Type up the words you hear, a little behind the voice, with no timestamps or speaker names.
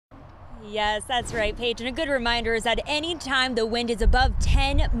Yes, that's right, Paige. And a good reminder is that any time the wind is above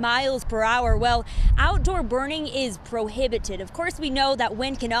 10 miles per hour, well, outdoor burning is prohibited. Of course, we know that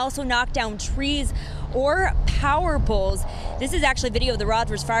wind can also knock down trees or power poles. This is actually video of the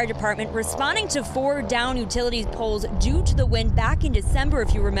Rogers Fire Department responding to 4 down utility poles due to the wind back in December,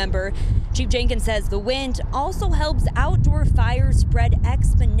 if you remember. Chief Jenkins says the wind also helps outdoor fires spread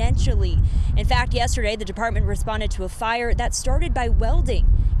exponentially. In fact, yesterday, the department responded to a fire that started by welding.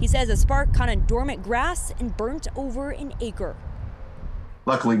 He says a spark caught on dormant grass and burnt over an acre.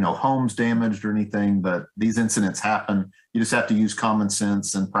 Luckily, no homes damaged or anything, but these incidents happen. You just have to use common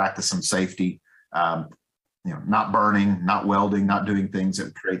sense and practice some safety. Not burning, not welding, not doing things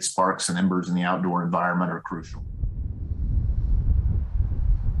that create sparks and embers in the outdoor environment are crucial.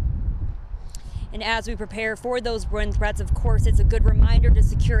 And as we prepare for those wind threats, of course, it's a good reminder to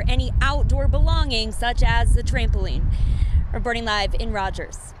secure any outdoor belongings, such as the trampoline. Reporting live in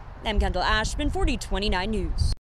Rogers, I'm Kendall Ashman, 4029 News.